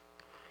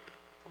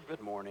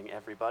Good morning,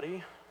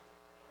 everybody.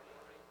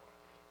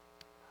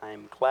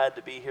 I'm glad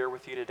to be here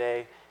with you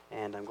today,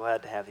 and I'm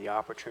glad to have the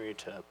opportunity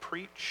to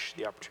preach,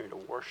 the opportunity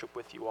to worship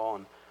with you all,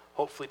 and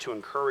hopefully to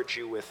encourage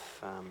you with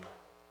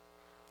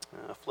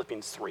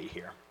Philippians 3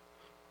 here.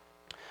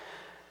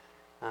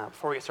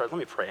 Before we get started, let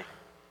me pray.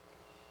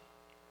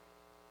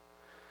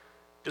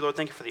 Dear Lord,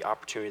 thank you for the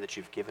opportunity that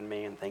you've given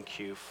me, and thank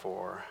you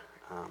for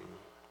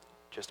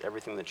just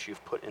everything that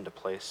you've put into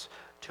place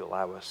to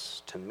allow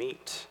us to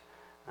meet,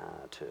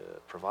 to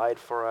provide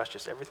for us,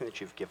 just everything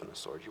that you've given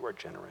us, Lord. You are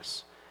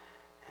generous,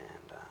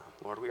 and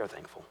Lord, we are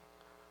thankful.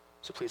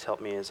 So please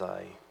help me as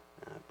I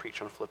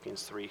preach on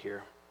Philippians 3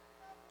 here,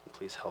 and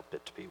please help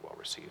it to be well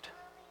received.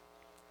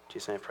 In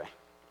Jesus' name I pray.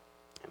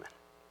 Amen.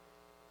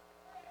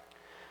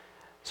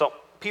 So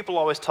people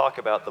always talk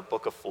about the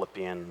book of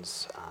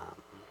Philippians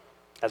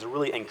as a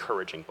really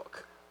encouraging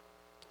book.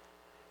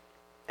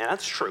 And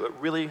that's true, it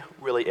really,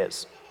 really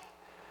is.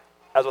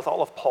 As with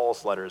all of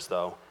Paul's letters,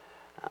 though,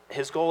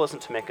 his goal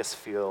isn't to make us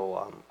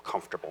feel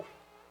comfortable.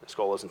 His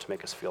goal isn't to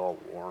make us feel all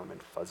warm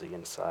and fuzzy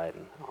inside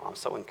and, oh, I'm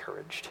so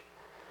encouraged.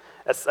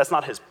 That's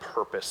not his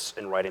purpose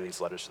in writing these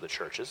letters to the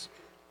churches.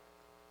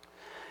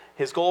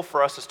 His goal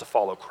for us is to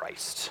follow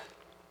Christ.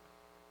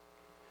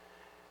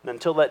 And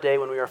until that day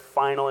when we are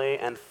finally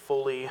and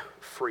fully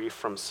free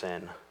from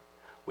sin,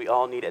 we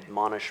all need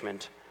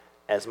admonishment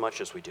as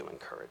much as we do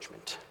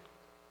encouragement.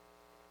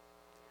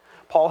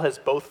 Paul has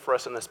both for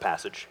us in this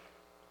passage.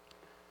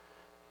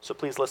 So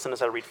please listen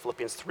as I read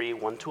Philippians 3,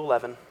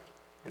 1-11,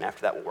 and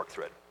after that we'll work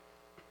through it.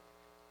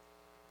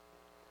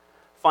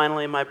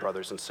 Finally, my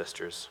brothers and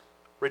sisters,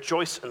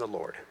 rejoice in the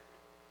Lord.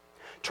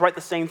 To write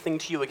the same thing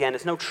to you again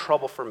is no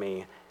trouble for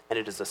me, and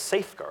it is a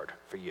safeguard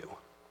for you.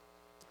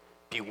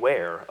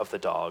 Beware of the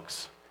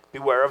dogs,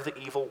 beware of the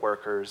evil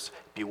workers,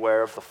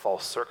 beware of the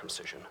false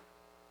circumcision.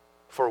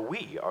 For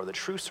we are the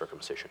true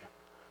circumcision,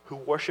 who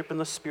worship in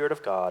the Spirit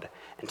of God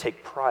and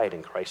take pride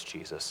in Christ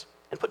Jesus,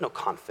 and put no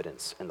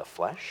confidence in the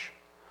flesh.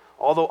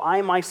 Although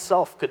I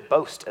myself could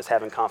boast as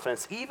having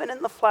confidence even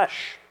in the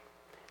flesh.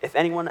 If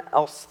anyone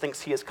else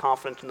thinks he is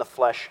confident in the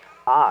flesh,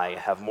 I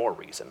have more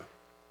reason.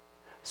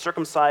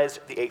 Circumcised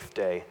the 8th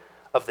day,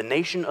 of the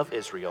nation of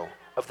Israel,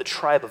 of the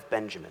tribe of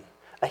Benjamin,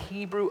 a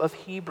Hebrew of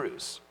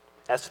Hebrews,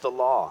 as to the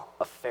law,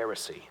 a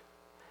Pharisee,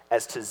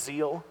 as to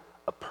zeal,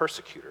 a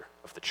persecutor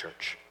of the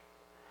church,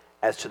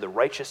 as to the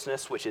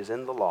righteousness which is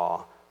in the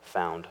law,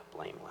 found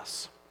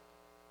blameless.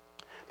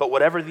 But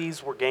whatever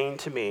these were gained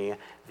to me,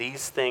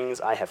 these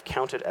things I have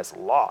counted as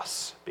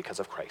loss because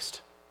of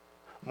Christ.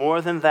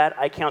 More than that,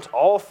 I count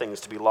all things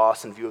to be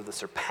lost in view of the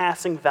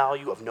surpassing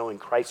value of knowing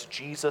Christ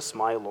Jesus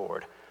my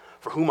Lord,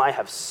 for whom I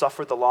have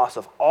suffered the loss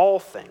of all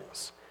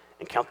things,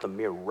 and count them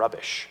mere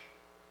rubbish,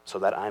 so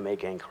that I may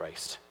gain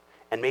Christ,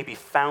 and may be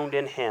found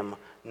in him,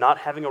 not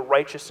having a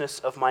righteousness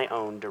of my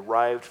own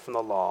derived from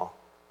the law,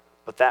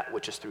 but that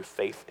which is through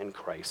faith in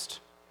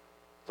Christ,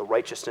 the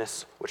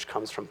righteousness which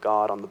comes from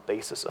God on the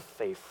basis of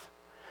faith,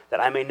 that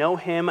I may know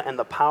him and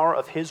the power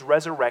of his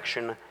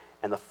resurrection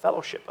and the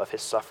fellowship of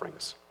his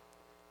sufferings,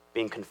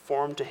 being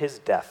conformed to his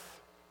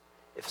death,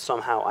 if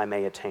somehow I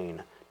may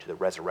attain to the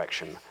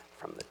resurrection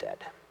from the dead.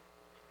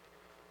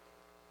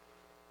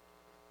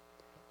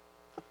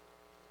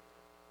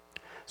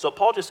 So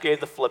Paul just gave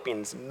the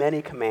Philippians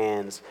many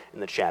commands in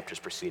the chapters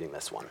preceding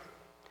this one.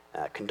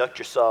 Conduct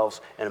yourselves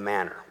in a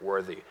manner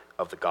worthy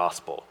of the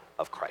gospel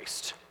of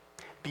Christ.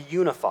 Be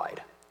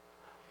unified.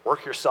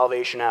 Work your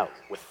salvation out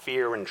with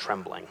fear and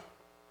trembling.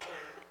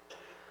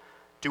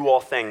 Do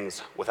all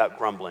things without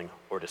grumbling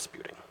or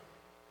disputing.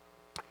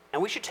 And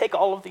we should take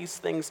all of these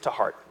things to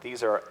heart.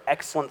 These are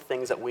excellent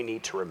things that we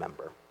need to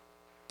remember.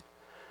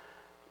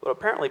 But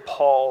apparently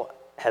Paul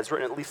has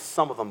written at least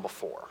some of them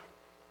before.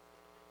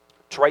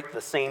 To write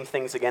the same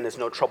things again is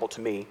no trouble to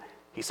me,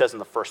 he says in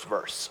the first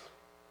verse.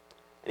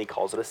 And he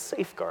calls it a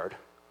safeguard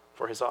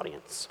for his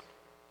audience.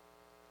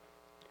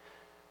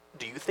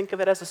 Do you think of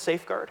it as a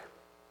safeguard?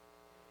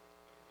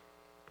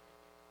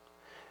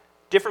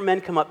 Different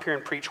men come up here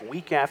and preach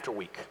week after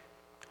week,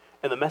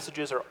 and the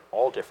messages are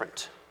all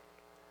different.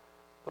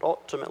 But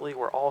ultimately,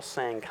 we're all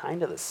saying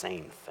kind of the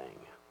same thing.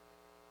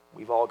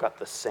 We've all got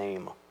the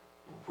same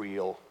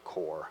real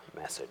core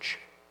message.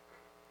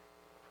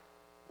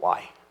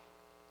 Why?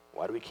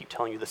 Why do we keep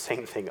telling you the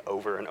same thing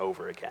over and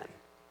over again?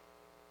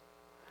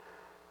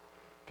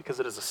 Because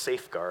it is a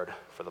safeguard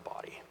for the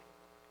body.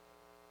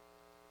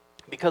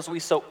 Because we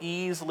so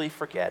easily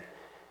forget,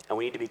 and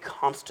we need to be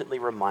constantly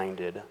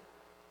reminded.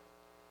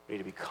 We need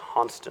to be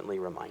constantly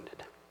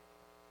reminded.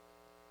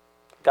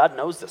 God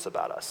knows this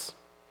about us.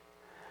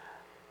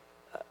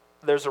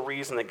 There's a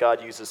reason that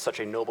God uses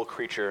such a noble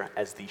creature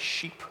as the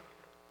sheep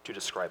to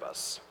describe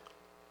us.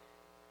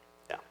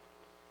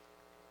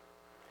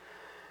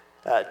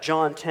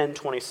 John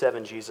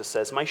 10:27, Jesus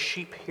says, "My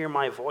sheep hear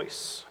my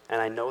voice,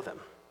 and I know them,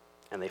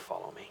 and they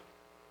follow me."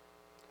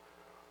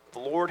 The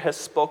Lord has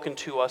spoken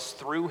to us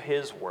through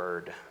his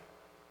word,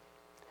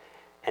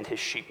 and his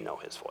sheep know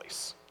his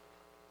voice.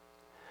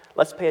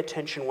 Let's pay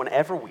attention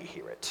whenever we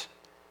hear it,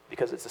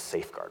 because it's a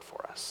safeguard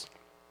for us.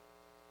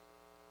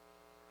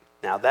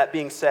 Now, that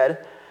being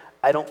said,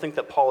 I don't think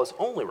that Paul is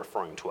only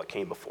referring to what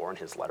came before in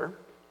his letter.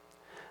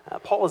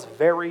 Paul is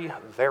very,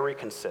 very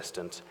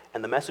consistent,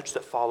 and the message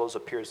that follows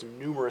appears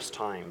numerous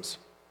times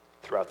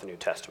throughout the New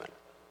Testament.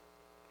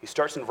 He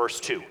starts in verse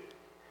 2.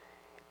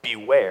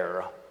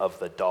 Beware of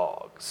the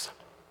dogs.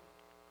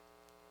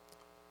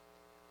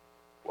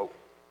 Whoa.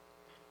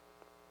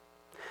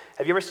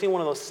 Have you ever seen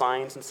one of those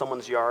signs in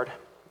someone's yard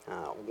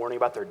warning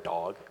about their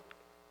dog?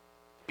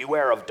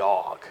 Beware of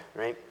dog,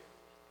 right?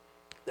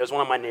 There's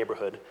one in my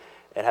neighborhood.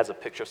 It has a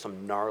picture of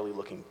some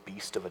gnarly-looking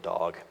beast of a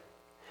dog,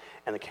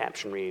 and the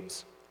caption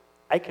reads,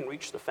 "I can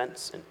reach the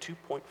fence in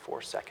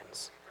 2.4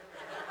 seconds."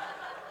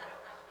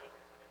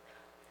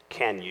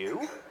 Can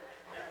you?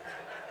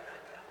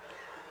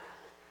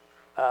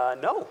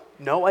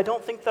 No, I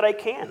don't think that I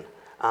can.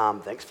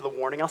 Thanks for the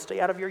warning, I'll stay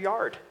out of your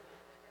yard.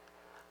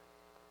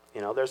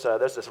 You know, there's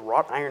this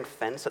wrought iron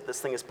fence that this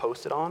thing is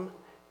posted on,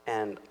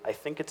 and I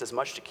think it's as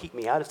much to keep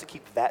me out as to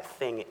keep that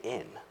thing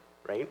in,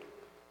 right?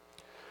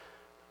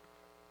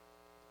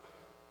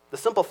 The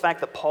simple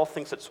fact that Paul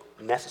thinks it's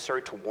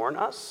necessary to warn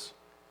us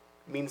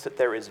means that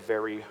there is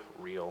very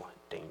real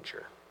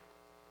danger.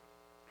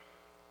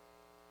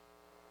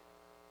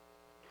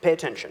 Pay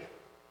attention.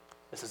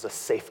 This is a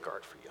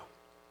safeguard for you.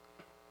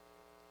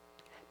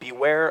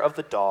 Beware of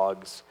the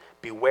dogs,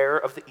 beware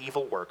of the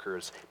evil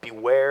workers,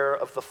 beware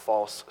of the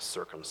false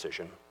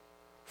circumcision.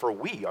 For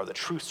we are the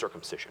true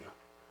circumcision,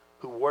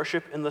 who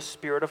worship in the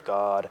Spirit of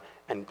God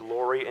and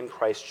glory in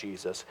Christ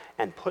Jesus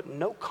and put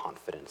no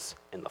confidence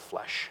in the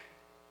flesh.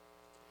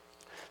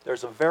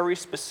 There's a very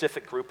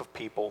specific group of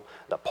people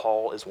that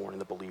Paul is warning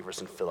the believers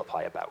in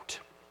Philippi about.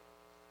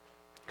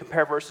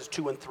 Compare verses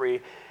 2 and 3,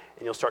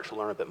 and you'll start to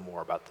learn a bit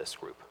more about this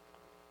group.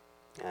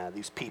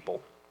 These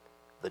people,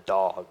 the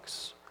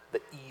dogs,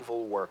 the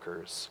evil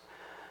workers,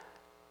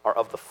 are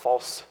of the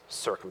false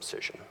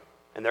circumcision,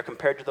 and they're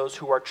compared to those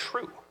who are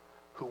true,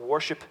 who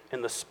worship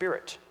in the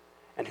Spirit,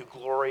 and who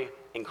glory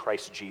in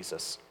Christ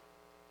Jesus.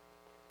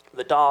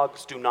 The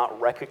dogs do not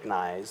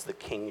recognize the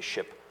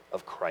kingship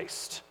of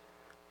Christ,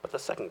 but the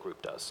second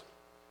group does.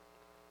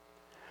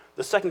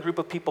 The second group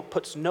of people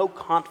puts no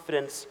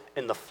confidence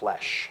in the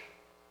flesh,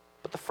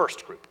 but the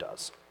first group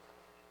does.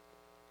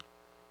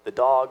 The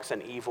dogs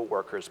and evil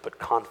workers put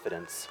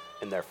confidence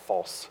in their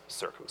false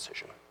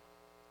circumcision.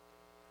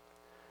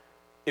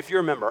 If you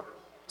remember,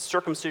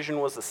 circumcision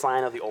was the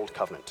sign of the Old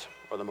Covenant,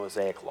 or the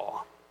Mosaic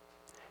Law.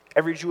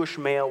 Every Jewish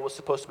male was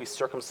supposed to be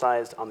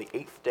circumcised on the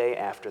 8th day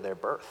after their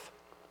birth.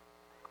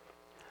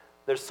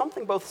 There's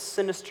something both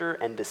sinister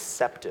and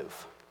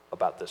deceptive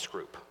about this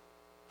group,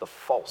 the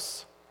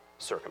false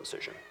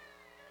circumcision.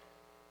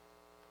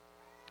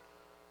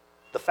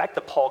 The fact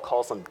that Paul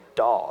calls them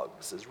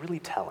dogs is really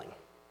telling.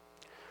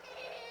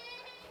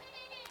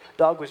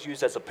 Dog was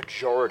used as a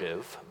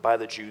pejorative by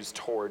the Jews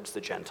towards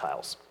the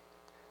Gentiles.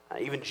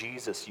 Even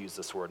Jesus used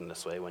this word in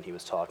this way when he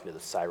was talking to the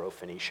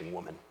Syrophoenician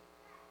woman.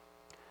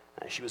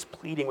 She was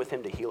pleading with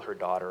him to heal her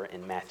daughter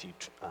in Matthew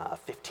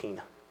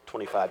 15,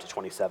 25 to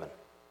 27.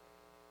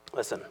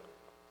 Listen.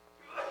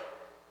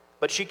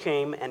 But she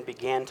came and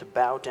began to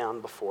bow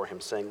down before him,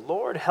 saying,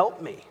 "Lord,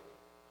 help me."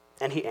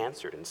 And he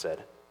answered and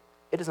said,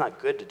 "It is not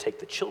good to take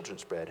the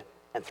children's bread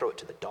and throw it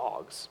to the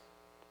dogs."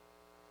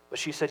 But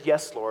she said,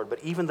 "Yes, Lord, but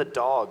even the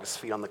dogs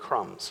feed on the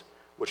crumbs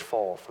which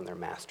fall from their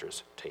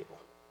master's table."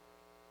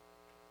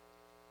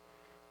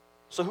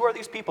 So who are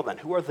these people then?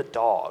 Who are the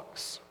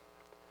dogs?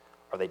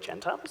 Are they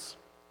Gentiles?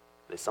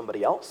 Are they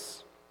somebody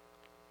else?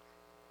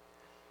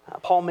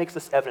 Paul makes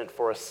this evident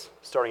for us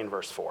starting in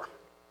verse 4.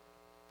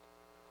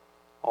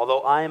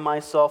 "Although I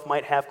myself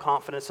might have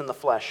confidence in the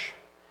flesh,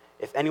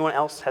 if anyone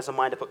else has a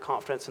mind to put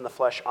confidence in the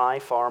flesh, I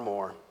far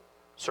more.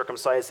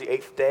 Circumcised the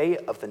 8th day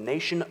of the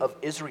nation of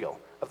Israel,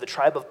 of the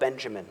tribe of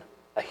Benjamin,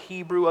 a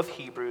Hebrew of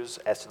Hebrews,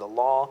 as to the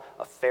law,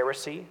 a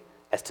Pharisee,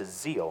 as to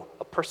zeal,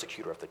 a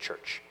persecutor of the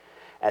church,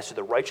 as to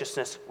the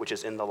righteousness which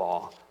is in the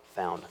law,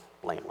 found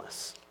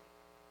blameless."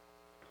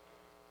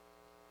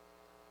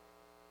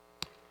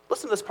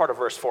 Listen to this part of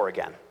verse 4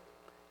 again.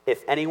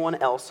 "If anyone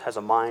else has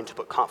a mind to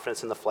put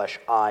confidence in the flesh,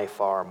 I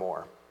far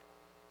more."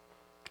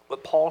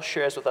 What Paul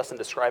shares with us in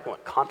describing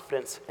what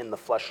confidence in the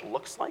flesh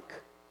looks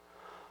like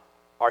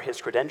are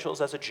his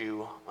credentials as a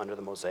Jew under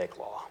the Mosaic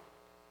Law.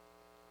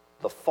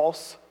 The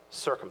false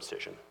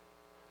circumcision,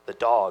 the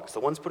dogs, the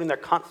ones putting their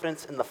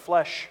confidence in the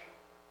flesh,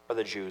 are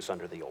the Jews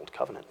under the Old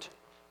Covenant.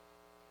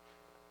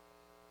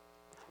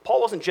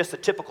 Paul wasn't just a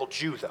typical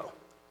Jew, though.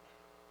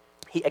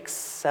 He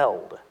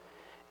excelled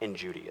in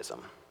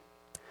Judaism.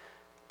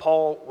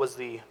 Paul was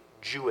the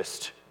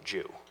Jewest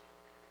Jew.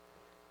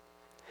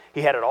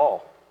 He had it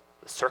all: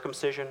 the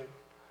circumcision,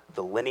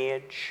 the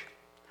lineage.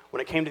 When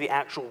it came to the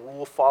actual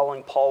rule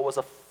following, Paul was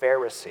a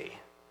Pharisee.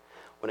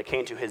 When it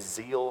came to his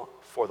zeal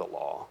for the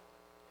law,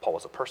 Paul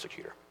was a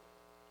persecutor.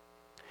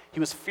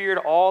 He was feared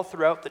all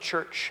throughout the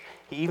church.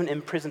 He even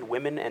imprisoned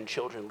women and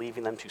children,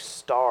 leaving them to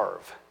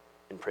starve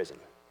in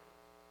prison.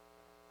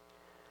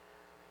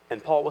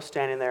 And Paul was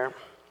standing there,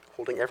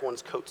 holding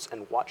everyone's coats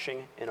and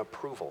watching in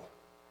approval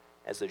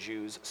as the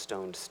Jews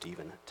stoned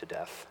Stephen to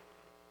death.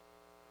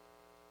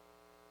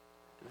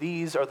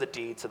 These are the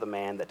deeds of the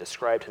man that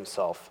described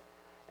himself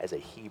as a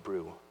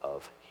Hebrew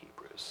of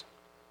Hebrews.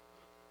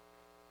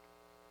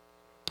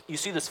 You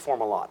see this form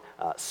a lot,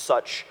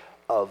 such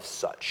of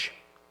such.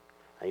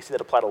 You see that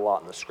applied a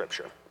lot in the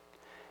scripture.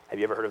 Have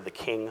you ever heard of the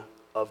King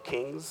of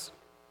Kings?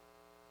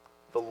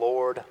 The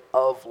Lord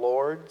of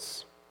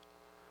Lords?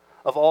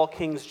 Of all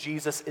kings,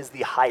 Jesus is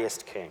the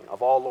highest king.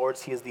 Of all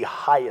lords, he is the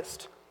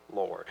highest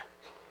Lord.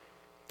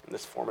 And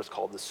this form is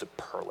called the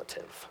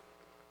superlative.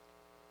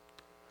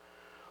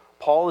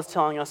 Paul is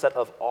telling us that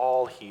of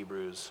all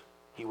Hebrews,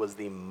 he was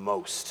the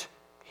most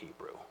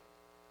Hebrew.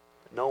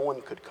 No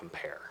one could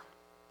compare.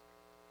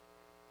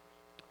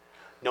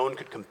 No one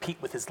could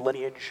compete with his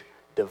lineage,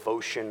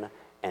 devotion,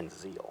 and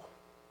zeal.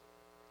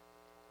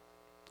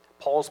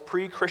 Paul's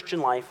pre-Christian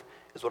life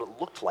is what it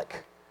looked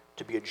like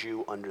to be a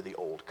Jew under the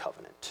old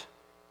covenant.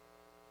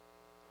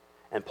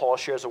 And Paul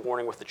shares a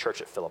warning with the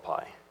church at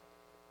Philippi.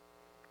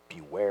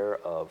 Beware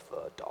of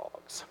the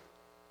dogs.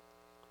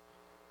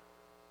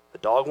 The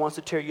dog wants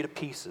to tear you to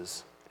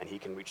pieces, and he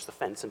can reach the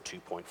fence in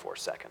 2.4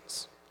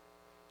 seconds.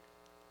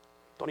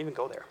 Don't even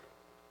go there.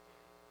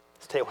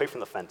 Stay away from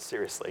the fence,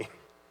 seriously.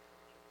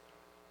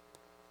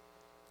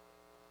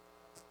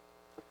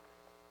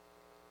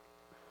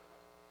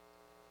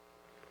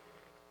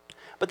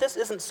 But this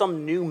isn't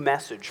some new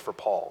message for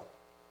Paul,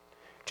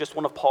 just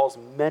one of Paul's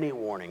many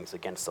warnings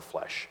against the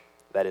flesh,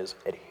 that is,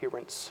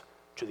 adherence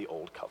to the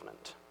old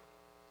covenant.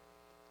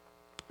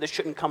 This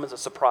shouldn't come as a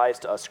surprise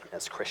to us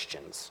as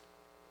Christians.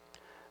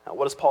 Now,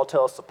 what does Paul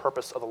tell us the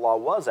purpose of the law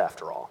was,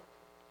 after all?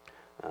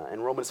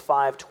 In Romans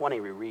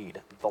 5:20 we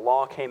read, the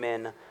law came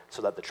in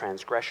so that the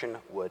transgression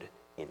would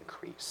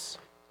increase.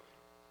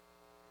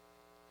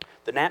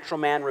 The natural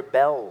man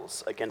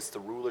rebels against the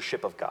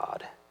rulership of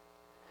God,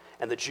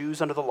 and the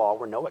Jews under the law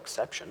were no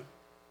exception.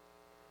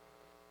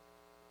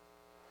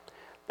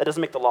 That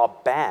doesn't make the law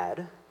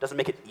bad, doesn't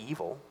make it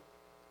evil.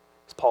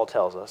 As Paul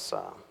tells us,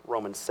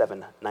 Romans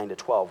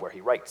 7:9-12, where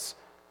he writes,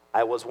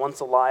 I was once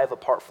alive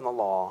apart from the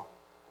law,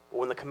 but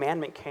when the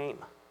commandment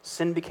came,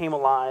 sin became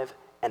alive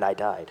and I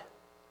died.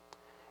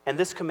 And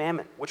this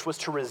commandment, which was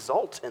to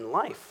result in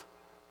life,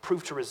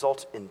 proved to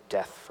result in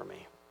death for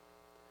me.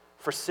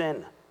 For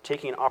sin,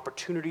 taking an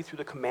opportunity through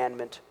the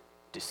commandment,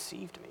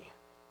 deceived me,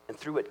 and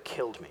through it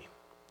killed me.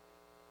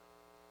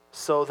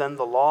 So then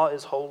the law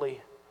is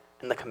holy,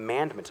 and the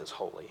commandment is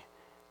holy,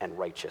 and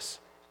righteous,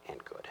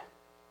 and good.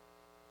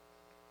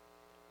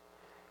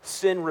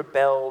 Sin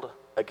rebelled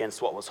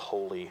against what was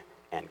holy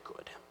and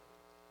good.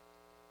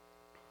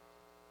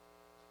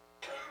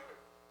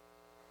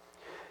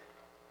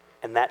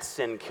 And that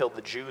sin killed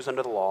the Jews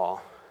under the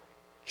law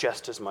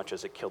just as much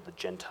as it killed the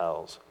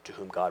Gentiles to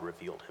whom God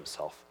revealed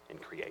himself in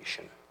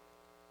creation.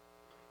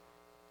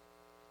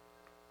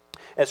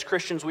 As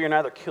Christians, we are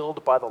neither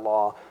killed by the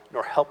law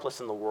nor helpless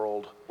in the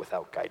world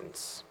without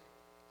guidance.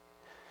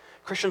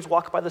 Christians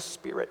walk by the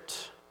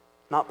Spirit,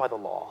 not by the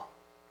law.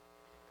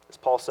 As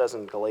Paul says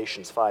in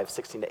Galatians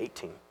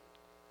 5:16-18,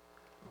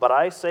 but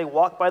I say,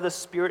 walk by the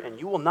Spirit, and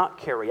you will not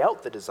carry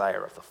out the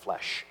desire of the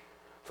flesh.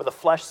 For the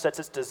flesh sets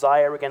its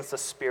desire against the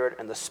Spirit,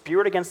 and the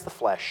Spirit against the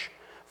flesh.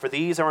 For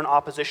these are in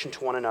opposition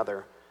to one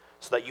another,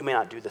 so that you may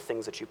not do the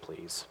things that you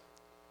please.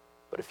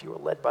 But if you are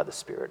led by the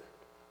Spirit,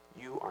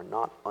 you are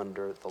not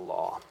under the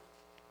law.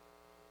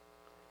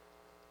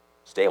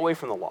 Stay away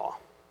from the law.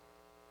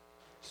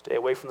 Stay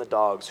away from the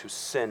dogs whose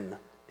sin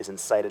is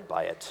incited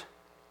by it,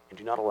 and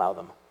do not allow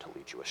them to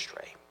lead you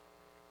astray.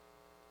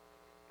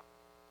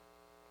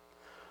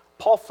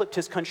 Paul flipped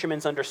his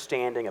countrymen's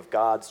understanding of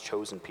God's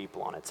chosen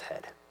people on its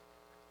head.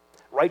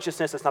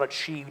 Righteousness is not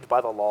achieved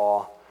by the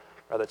law,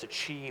 rather it's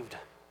achieved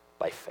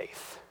by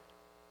faith.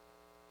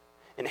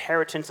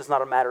 Inheritance is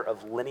not a matter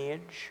of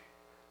lineage,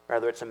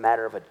 rather it's a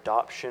matter of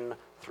adoption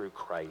through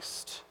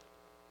Christ.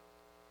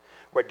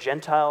 Where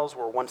Gentiles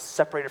were once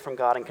separated from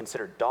God and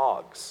considered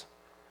dogs,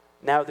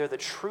 now they're the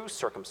true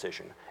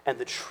circumcision and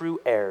the true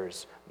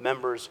heirs,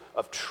 members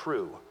of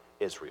true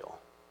Israel.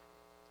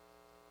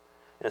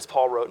 And as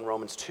Paul wrote in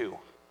Romans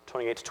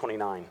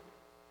 2:28-29,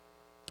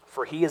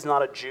 for he is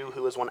not a Jew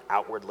who is one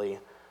outwardly,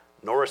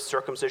 nor is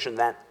circumcision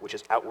that which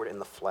is outward in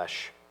the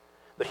flesh.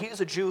 But he is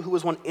a Jew who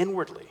is one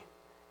inwardly,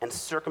 and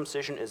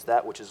circumcision is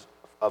that which is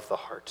of the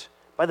heart,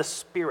 by the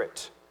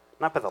Spirit,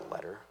 not by the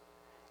letter.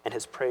 And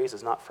his praise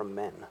is not from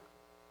men,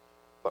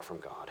 but from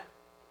God.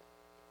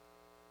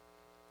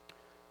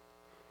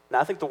 Now,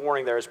 I think the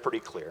warning there is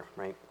pretty clear,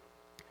 right?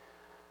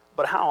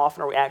 But how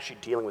often are we actually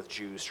dealing with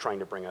Jews trying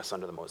to bring us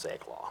under the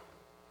Mosaic law?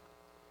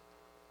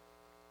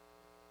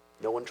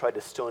 No one tried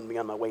to stone me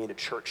on my way into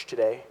church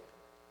today.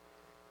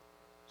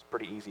 It's a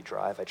pretty easy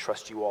drive. I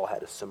trust you all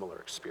had a similar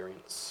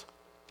experience.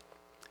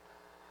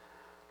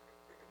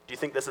 Do you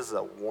think this is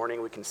a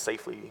warning we can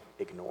safely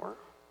ignore?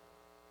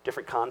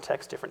 Different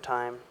context, different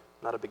time,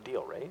 not a big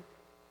deal, right?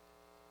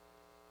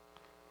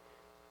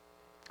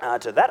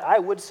 To that, I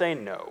would say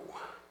no.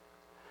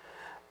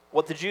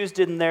 What the Jews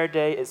did in their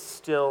day is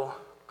still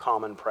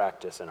common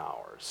practice in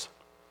ours.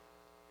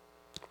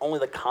 Only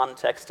the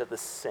context of the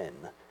sin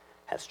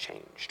has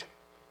changed.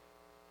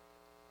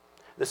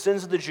 The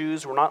sins of the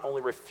Jews were not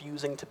only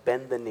refusing to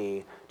bend the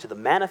knee to the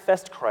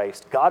manifest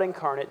Christ, God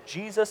incarnate,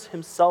 Jesus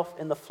himself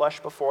in the flesh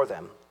before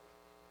them,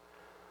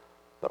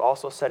 but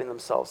also setting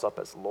themselves up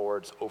as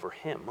lords over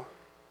him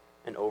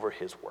and over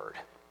his word.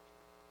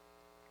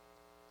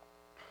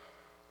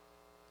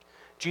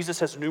 Jesus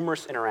has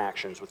numerous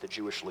interactions with the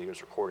Jewish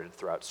leaders recorded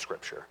throughout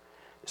Scripture,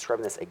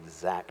 describing this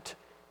exact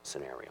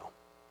scenario.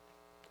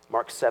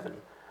 Mark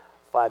 7,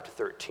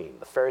 5-13.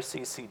 The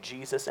Pharisees see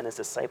Jesus and his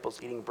disciples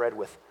eating bread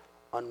with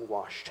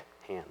unwashed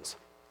hands.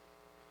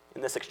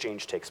 And this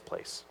exchange takes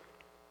place.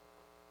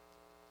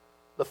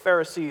 The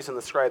Pharisees and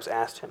the scribes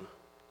asked him,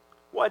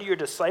 "Why do your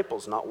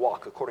disciples not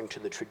walk according to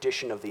the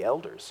tradition of the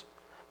elders,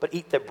 but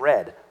eat the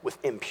bread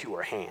with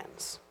impure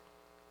hands?"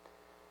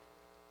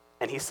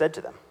 And he said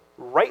to them,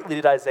 "Rightly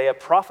did Isaiah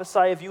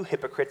prophesy of you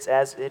hypocrites,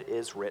 as it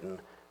is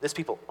written, 'This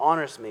people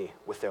honors me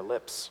with their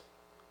lips,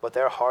 but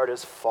their heart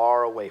is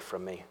far away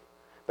from me.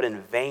 But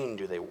in vain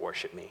do they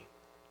worship me,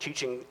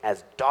 teaching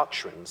as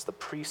doctrines the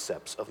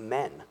precepts of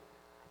men.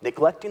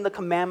 Neglecting the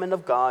commandment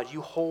of God,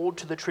 you hold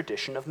to the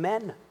tradition of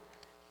men.'"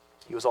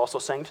 He was also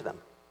saying to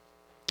them,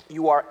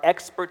 "You are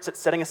experts at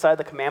setting aside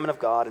the commandment of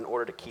God in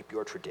order to keep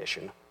your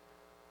tradition.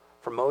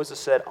 For Moses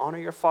said, 'Honor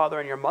your father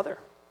and your mother,'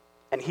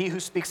 and he who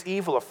speaks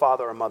evil of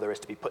father or mother is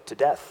to be put to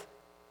death.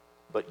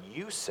 But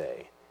you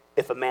say,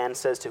 if a man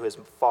says to his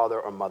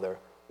father or mother,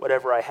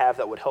 'Whatever I have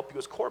that would help you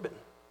is Corban,'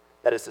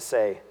 that is to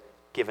say,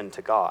 given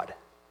to God,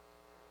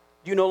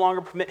 you no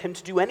longer permit him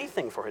to do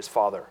anything for his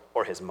father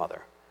or his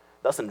mother,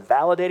 thus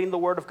invalidating the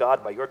word of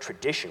God by your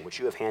tradition which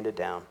you have handed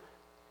down,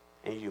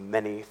 and you do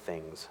many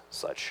things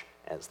such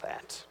as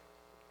that."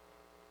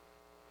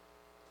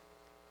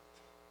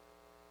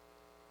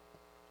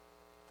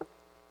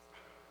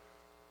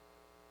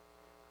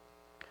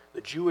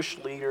 The Jewish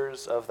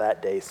leaders of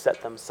that day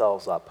set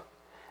themselves up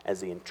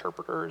as the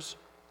interpreters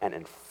and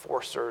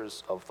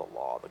enforcers of the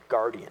law, the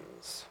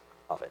guardians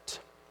of it.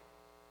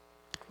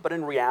 But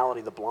in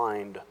reality, the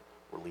blind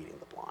were leading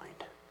the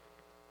blind.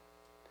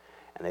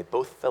 And they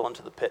both fell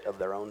into the pit of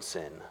their own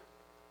sin,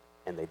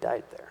 and they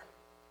died there.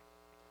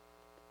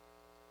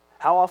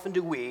 How often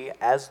do we,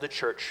 as the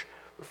church,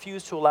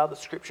 refuse to allow the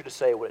Scripture to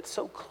say what it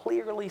so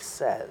clearly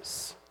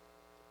says?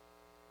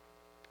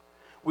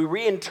 We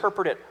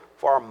reinterpret it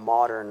for our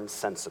modern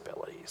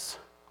sensibilities.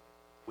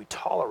 We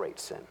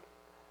tolerate sin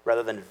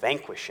rather than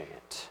vanquishing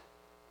it.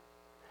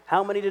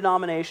 How many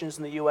denominations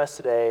in the U.S.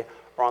 today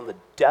are on the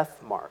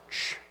death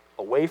march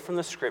away from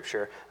the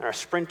Scripture and are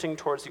sprinting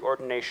towards the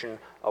ordination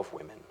of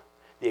women,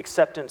 the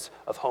acceptance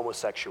of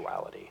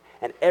homosexuality,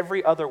 and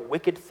every other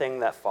wicked thing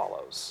that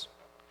follows?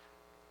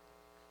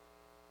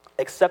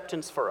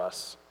 Acceptance for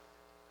us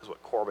is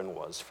what Corban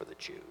was for the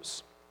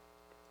Jews.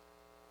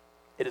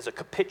 It is a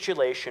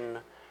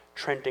capitulation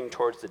trending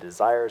towards the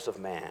desires of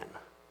man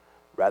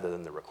rather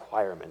than the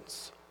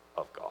requirements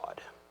of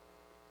God.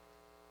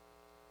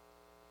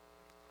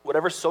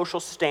 Whatever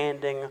social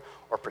standing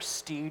or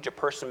prestige a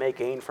person may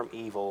gain from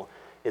evil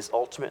is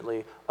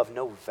ultimately of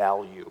no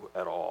value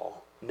at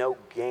all, no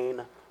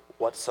gain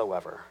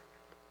whatsoever,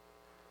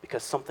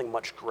 because something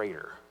much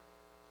greater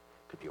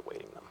could be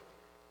awaiting them.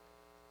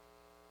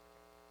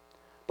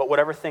 But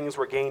whatever things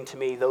were gained to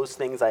me, those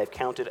things I have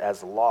counted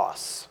as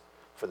loss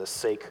for the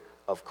sake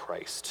of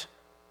Christ.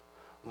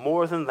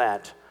 More than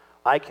that,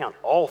 I count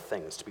all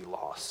things to be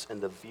loss in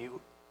the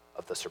view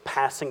of the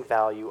surpassing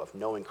value of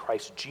knowing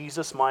Christ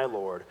Jesus my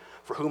Lord,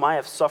 for whom I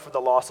have suffered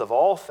the loss of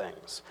all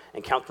things,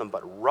 and count them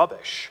but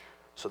rubbish,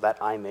 so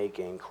that I may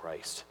gain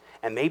Christ,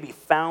 and may be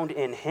found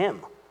in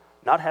him,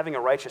 not having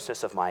a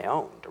righteousness of my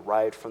own,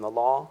 derived from the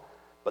law,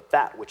 but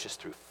that which is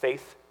through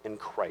faith in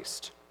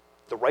Christ,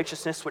 the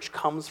righteousness which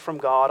comes from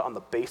God on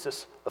the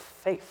basis of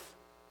faith,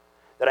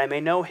 that I may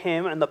know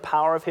him and the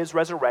power of his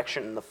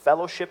resurrection and the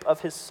fellowship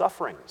of his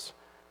sufferings,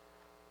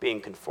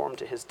 being conformed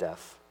to his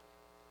death,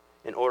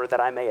 in order that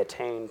I may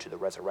attain to the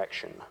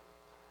resurrection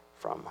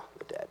from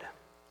the dead.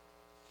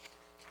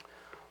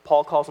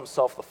 Paul calls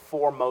himself the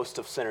foremost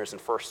of sinners in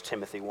 1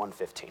 Timothy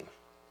 1:15,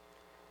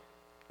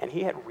 and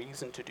he had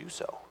reason to do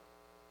so.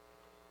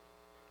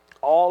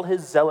 All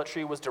his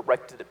zealotry was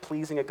directed at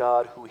pleasing a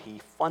God who he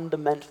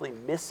fundamentally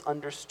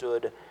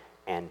misunderstood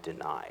and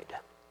denied.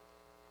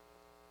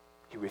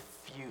 He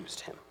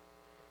refused him.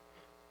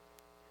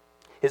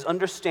 His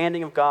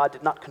understanding of God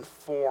did not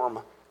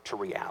conform to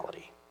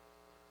reality.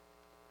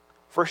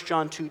 1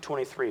 John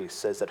 2:23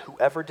 says that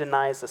whoever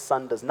denies the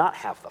Son does not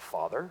have the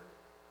Father.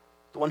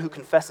 The one who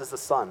confesses the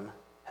Son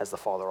has the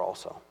Father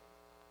also.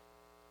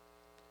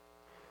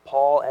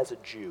 Paul, as a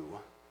Jew,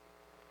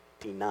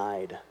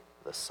 denied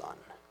the Son.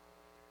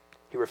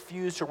 He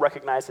refused to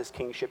recognize his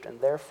kingship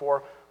and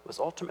therefore was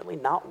ultimately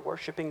not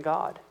worshiping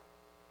God.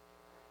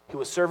 He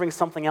was serving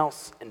something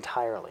else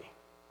entirely.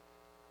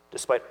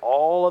 Despite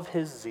all of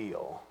his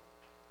zeal,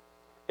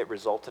 it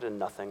resulted in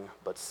nothing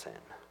but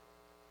sin.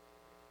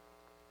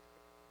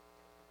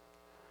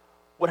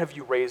 What have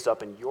you raised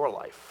up in your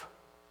life,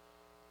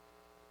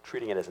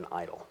 treating it as an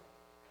idol?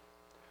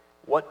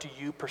 What do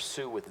you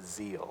pursue with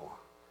zeal,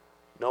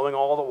 knowing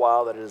all the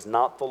while that it is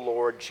not the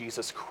Lord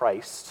Jesus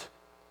Christ,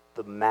 the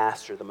the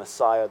Master, the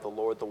Messiah, the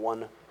Lord, the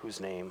one whose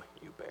name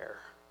you bear.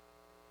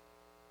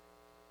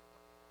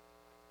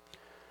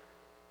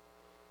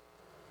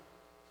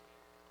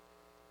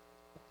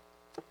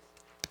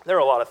 There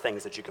are a lot of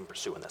things that you can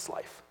pursue in this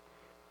life.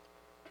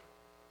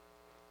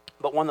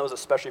 But one that was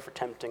especially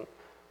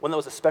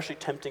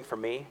tempting for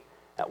me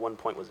at one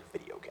point was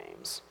video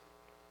games.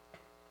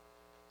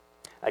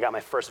 I got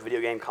my first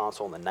video game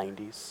console in the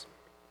 90s,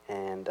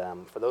 and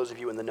for those of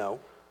you in the know,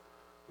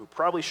 who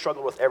probably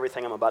struggled with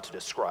everything I'm about to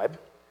describe,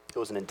 it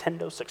was a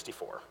Nintendo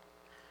 64.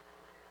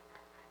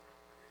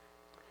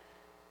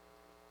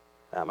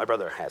 My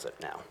brother has it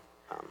now.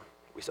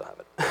 We still have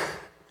it.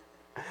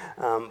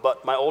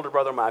 But my older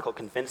brother, Michael,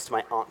 convinced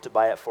my aunt to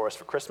buy it for us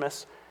for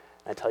Christmas,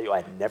 and I tell you, I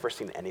had never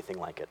seen anything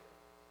like it.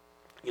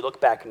 You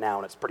look back now,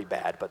 and it's pretty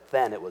bad, but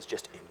then it was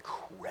just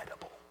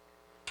incredible.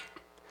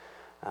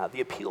 The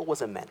appeal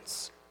was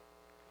immense.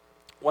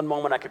 One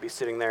moment I could be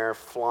sitting there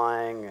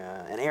flying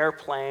an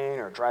airplane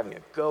or driving a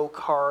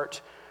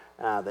go-kart.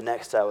 The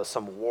next I was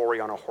some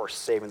warrior on a horse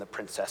saving the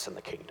princess and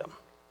the kingdom.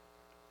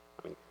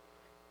 I mean,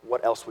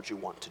 what else would you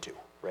want to do,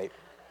 right?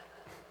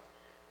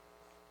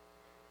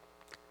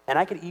 And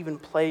I could even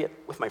play it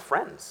with my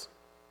friends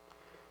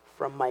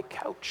from my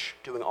couch,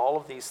 doing all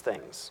of these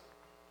things.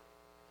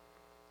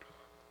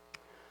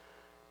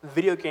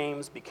 Video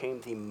games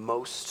became the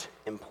most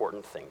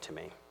important thing to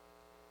me.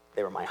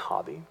 They were my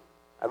hobby.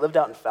 I lived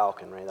out in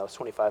Falcon, right? That was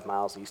 25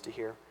 miles east of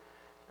here.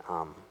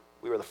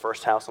 We were the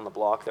first house on the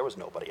block. There was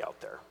nobody out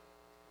there.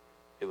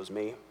 It was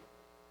me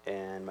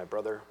and my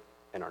brother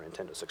and our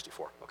Nintendo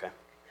 64, okay?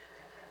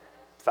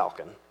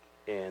 Falcon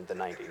in the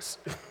 90s,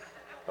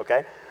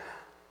 okay?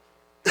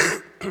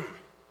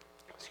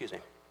 Excuse me.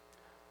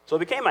 So it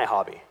became my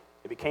hobby.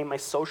 It became my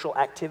social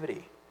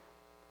activity.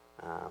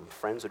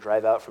 Friends would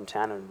drive out from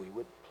town and we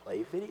would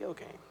play video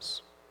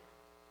games.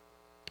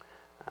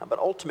 But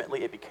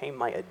ultimately, it became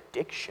my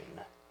addiction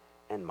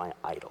and my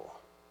idol.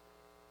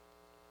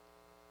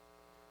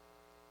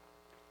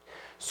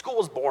 School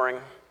was boring.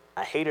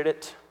 I hated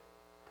it.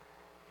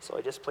 So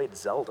I just played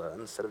Zelda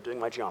instead of doing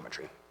my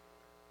geometry.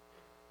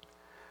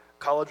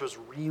 College was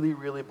really,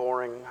 really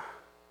boring,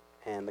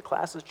 and the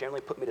classes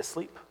generally put me to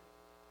sleep.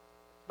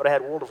 But I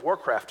had World of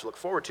Warcraft to look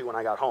forward to when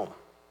I got home.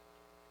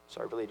 So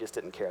I really just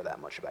didn't care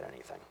that much about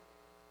anything.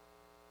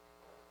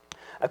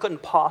 I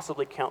couldn't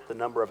possibly count the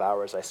number of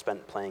hours I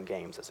spent playing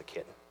games as a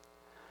kid.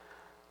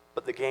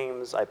 But the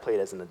games I played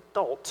as an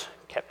adult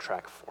kept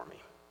track for me.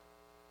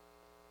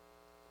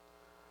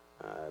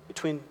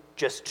 Between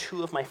just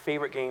two of my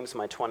favorite games in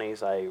my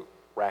 20s, I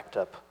racked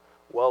up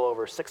well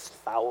over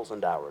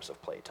 6,000 hours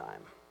of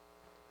playtime.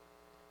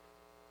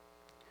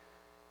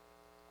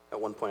 At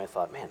one point I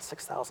thought, man,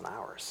 6,000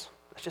 hours.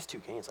 That's just two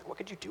games. Like, what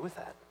could you do with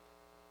that?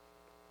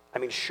 I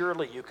mean,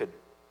 surely you could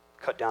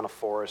cut down a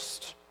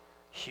forest,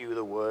 hew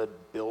the wood,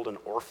 build an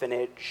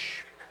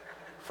orphanage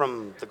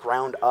from the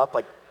ground up.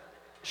 Like,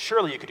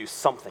 surely you could do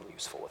something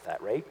useful with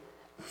that, right?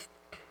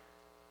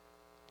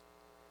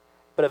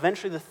 But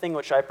eventually the thing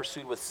which I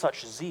pursued with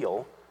such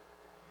zeal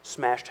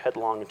smashed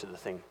headlong into the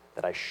thing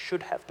that I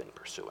should have been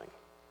pursuing.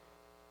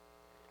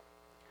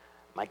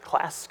 My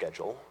class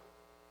schedule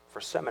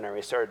for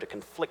seminary started to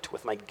conflict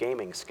with my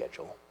gaming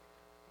schedule.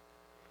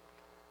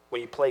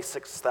 When you play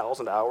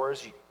 6,000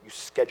 hours, you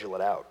schedule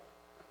it out.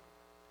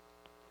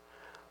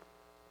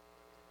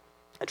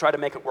 I tried to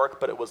make it work,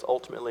 but it was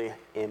ultimately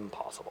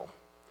impossible.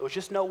 There was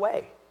just no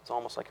way. It's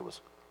almost like it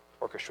was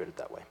orchestrated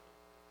that way.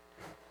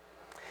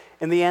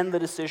 In the end, the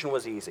decision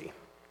was easy.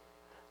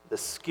 The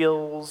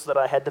skills that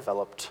I had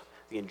developed,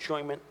 the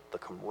enjoyment, the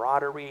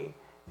camaraderie,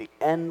 the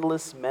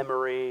endless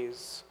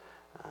memories,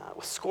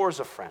 with scores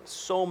of friends,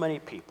 so many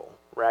people,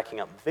 racking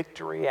up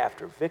victory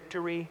after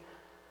victory,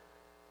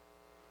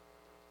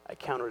 I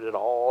counted it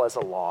all as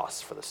a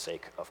loss for the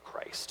sake of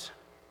Christ.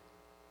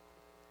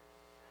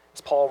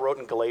 As Paul wrote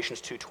in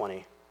Galatians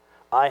 2:20,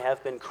 I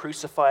have been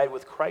crucified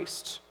with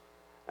Christ,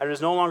 and it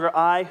is no longer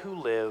I who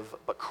live,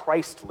 but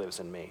Christ lives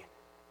in me.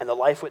 And the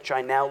life which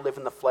I now live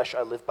in the flesh,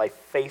 I live by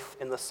faith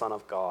in the Son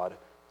of God,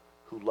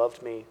 who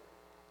loved me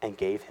and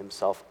gave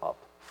himself up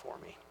for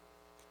me.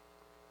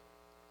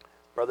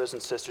 Brothers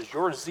and sisters,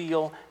 your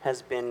zeal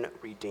has been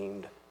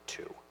redeemed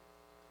too.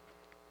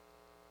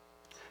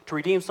 To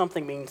redeem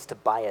something means to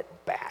buy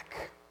it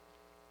back.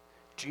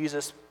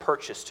 Jesus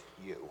purchased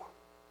you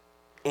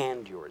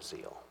and your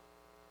zeal.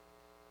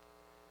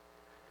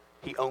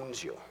 He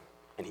owns you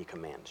and he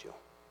commands you.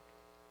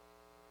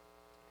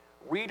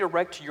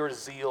 Redirect your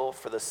zeal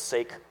for the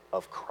sake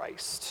of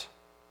Christ.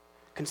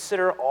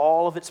 Consider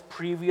all of its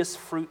previous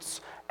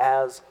fruits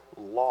as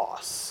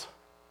loss,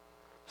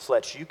 so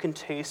that you can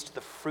taste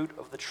the fruit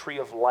of the tree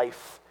of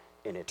life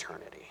in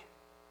eternity.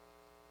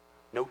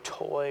 No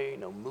toy,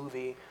 no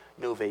movie,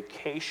 no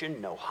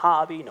vacation, no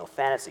hobby, no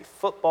fantasy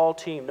football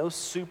team, no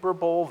Super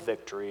Bowl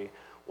victory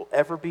will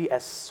ever be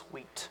as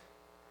sweet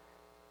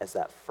as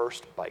that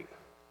first bite,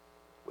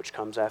 which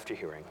comes after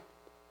hearing,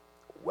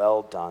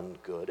 well done,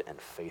 good and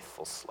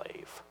faithful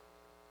slave.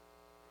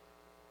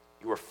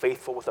 You were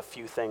faithful with a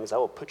few things. I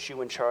will put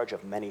you in charge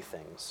of many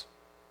things.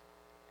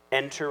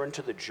 enter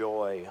into the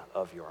joy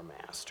of your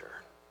master.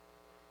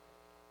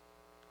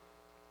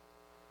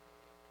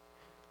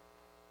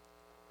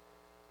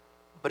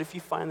 But if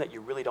you find that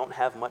you really don't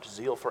have much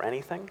zeal for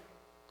anything,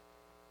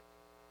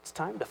 it's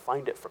time to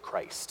find it for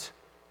Christ.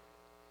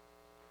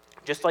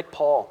 Just like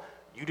Paul,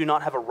 you do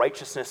not have a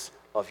righteousness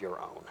of your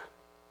own.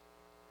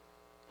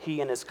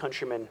 He and his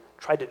countrymen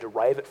tried to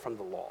derive it from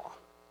the law.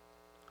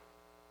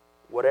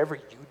 Whatever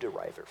you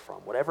derive it from,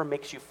 whatever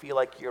makes you feel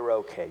like you're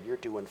okay, you're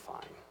doing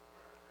fine,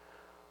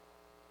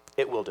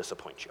 it will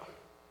disappoint you.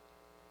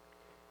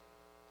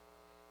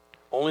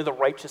 Only the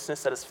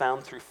righteousness that is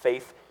found through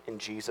faith in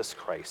Jesus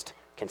Christ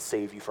can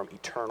save you from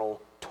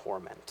eternal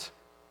torment.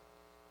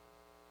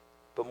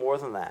 But more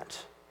than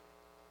that,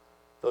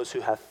 those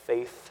who have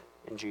faith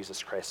in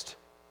Jesus Christ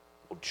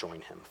will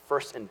join him,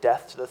 first in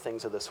death to the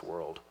things of this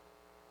world,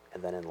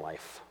 and then in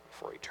life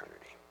for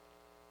eternity.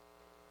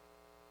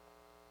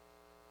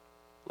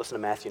 Listen to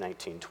Matthew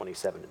 19,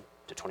 27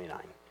 to 29.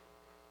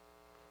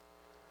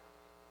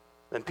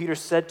 Then Peter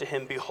said to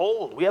him,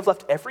 "Behold, we have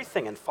left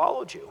everything and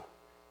followed you.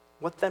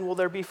 What then will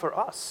there be for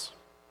us?"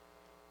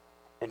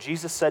 And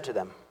Jesus said to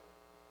them,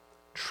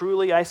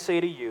 "Truly I say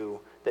to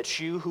you, that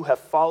you who have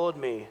followed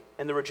me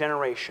in the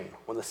regeneration,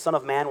 when the Son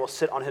of Man will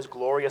sit on his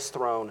glorious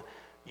throne,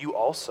 you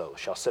also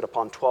shall sit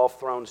upon 12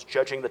 thrones,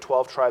 judging the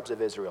 12 tribes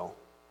of Israel.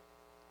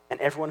 And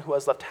everyone who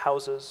has left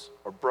houses,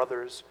 or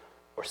brothers,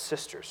 or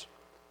sisters,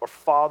 or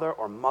father,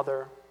 or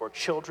mother, or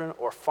children,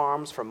 or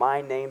farms for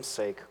my name's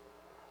sake,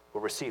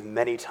 will receive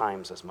many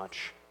times as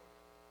much,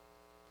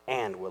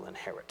 and will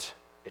inherit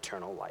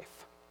eternal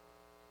life."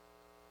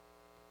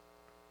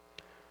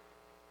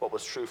 What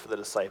was true for the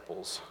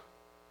disciples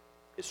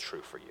is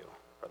true for you,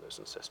 brothers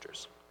and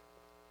sisters.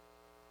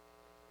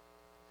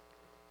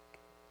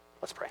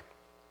 Let's pray.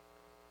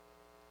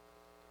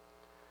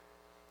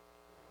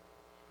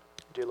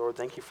 Dear Lord,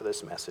 thank you for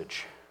this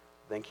message.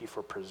 Thank you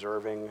for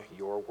preserving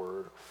your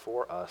word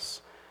for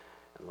us.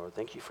 And Lord,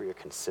 thank you for your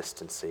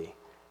consistency.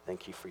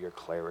 Thank you for your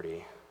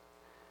clarity.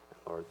 And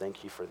Lord,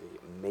 thank you for the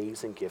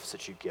amazing gifts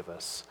that you give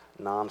us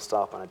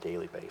nonstop on a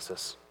daily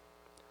basis.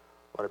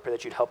 Lord, I pray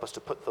that you'd help us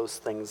to put those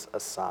things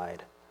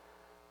aside.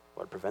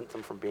 Lord, prevent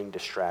them from being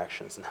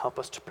distractions, and help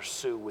us to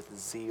pursue with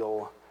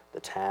zeal the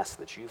task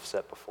that you've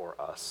set before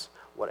us,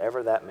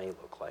 whatever that may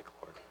look like,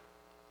 Lord.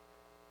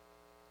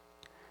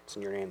 It's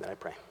in your name that I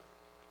pray.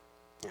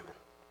 Amen.